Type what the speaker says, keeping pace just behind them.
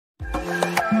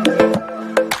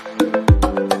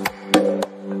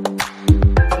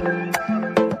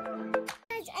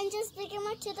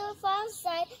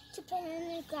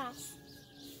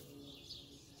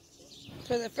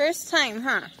For the first time,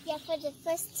 huh? Yeah, for the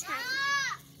first time.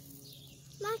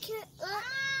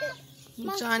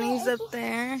 Johnny's up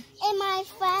there. And my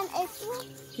friend is...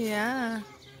 Yeah.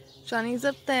 Johnny's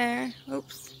up there.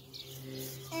 Oops.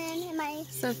 And my...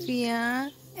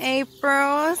 Sophia.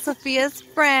 April, Sophia's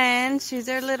friend. She's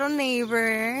our little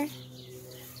neighbor.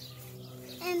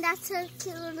 And that's a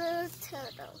cute little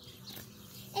turtle.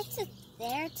 It's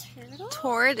their turtle?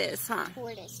 Tortoise, huh?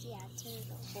 Tortoise, yeah,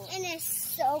 turtle. And it's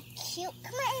so cute.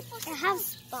 Come on, April. It has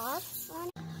spots on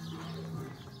it.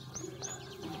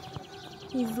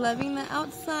 He's loving the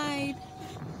outside.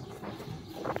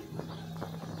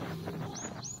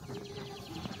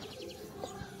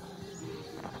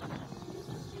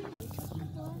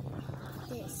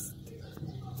 This.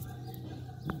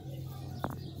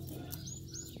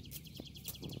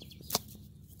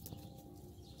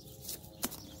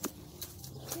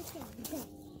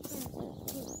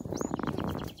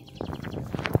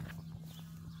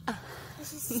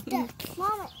 This is stuck.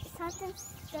 Mama,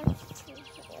 something's stuck too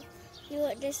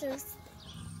here. This is...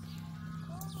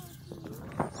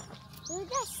 We're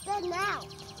just stuck now.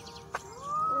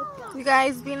 You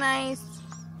guys be nice.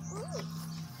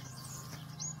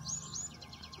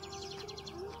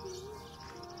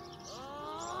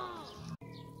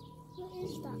 What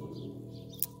is that?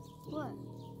 What?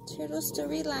 Turtle's still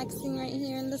relaxing right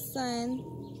here in the sun.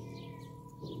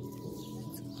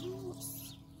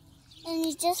 And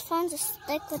he just found a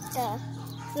stick with the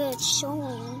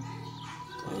showing.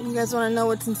 You guys want to know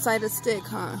what's inside a stick,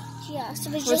 huh? Yeah, so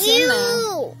What's in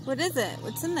there? What is it?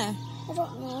 What's in there? I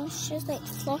don't know. It's just like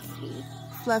fluffy.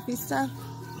 Fluffy stuff?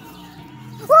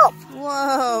 Whoa!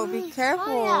 Whoa, be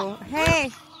careful. Hey,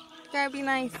 you gotta be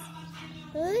nice.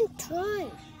 I'm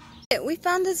trying. We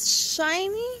found this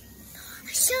shiny,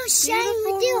 So shiny.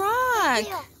 beautiful rock.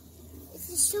 Yeah.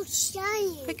 It's so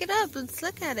shiny. Pick it up. Let's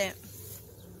look at it.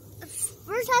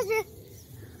 First has to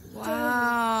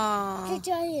Wow.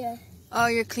 try it. Oh,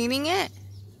 you're cleaning it?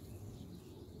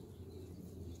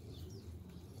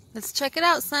 Let's check it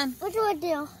out, son. What do I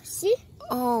do? See?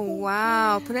 Oh,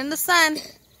 wow. Put it in the sun.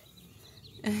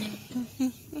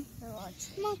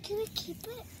 Mom, can we keep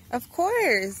it? Of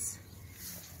course.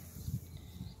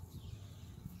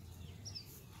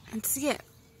 Let's see it.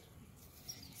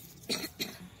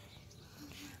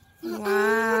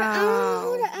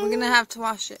 Wow. We're going to have to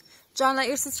wash it. John, let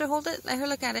your sister hold it. Let her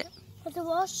look at it. Put the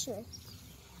washer.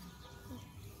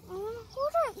 Hold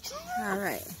it. All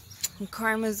right. And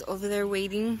Karma's over there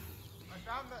waiting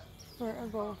for a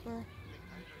gopher.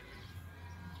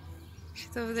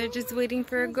 She's over there just waiting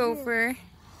for a gopher.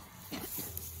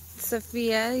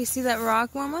 Sophia, you see that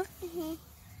rock, Mama? Mm-hmm.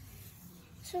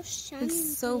 So shiny.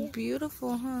 It's so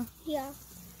beautiful, huh? Yeah.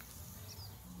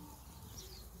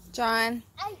 John.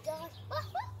 I got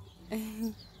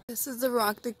it. This is the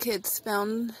rock the kids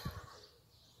found.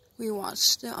 We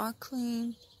washed it all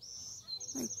clean.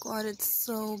 My God, it's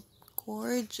so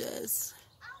gorgeous.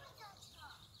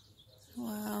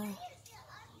 Wow.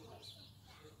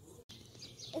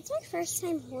 It's my first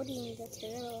time holding the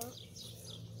turtle.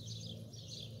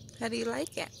 How do you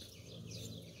like it?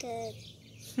 Good.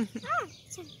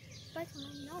 It's a bug on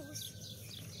my nose.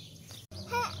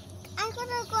 Hey, I'm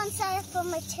gonna go inside for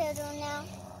my turtle now.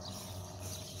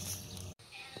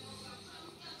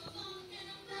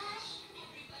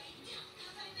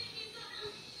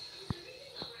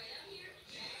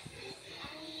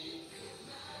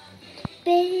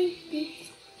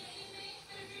 Baby.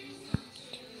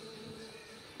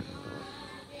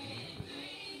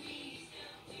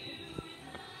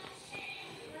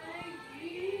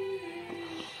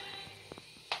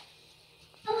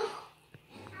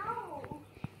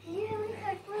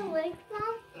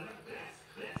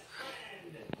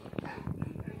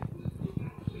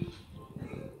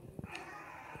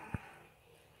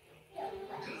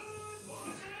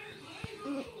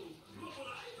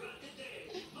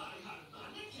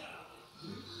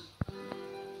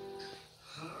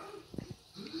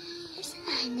 It's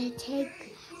in the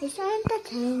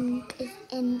tank. It's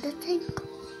in the tank.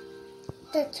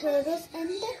 The turtle's in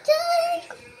the tank.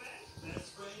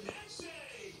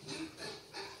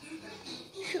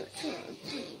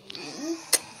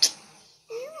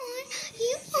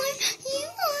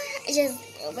 I just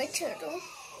love my turtle.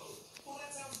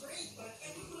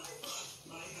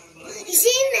 You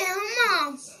see now,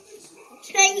 Mom?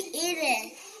 Try to eat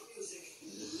it.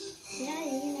 Yeah,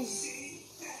 eat it.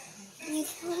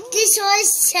 This was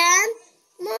Sam.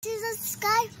 This is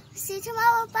Sky. See you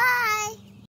tomorrow. Bye.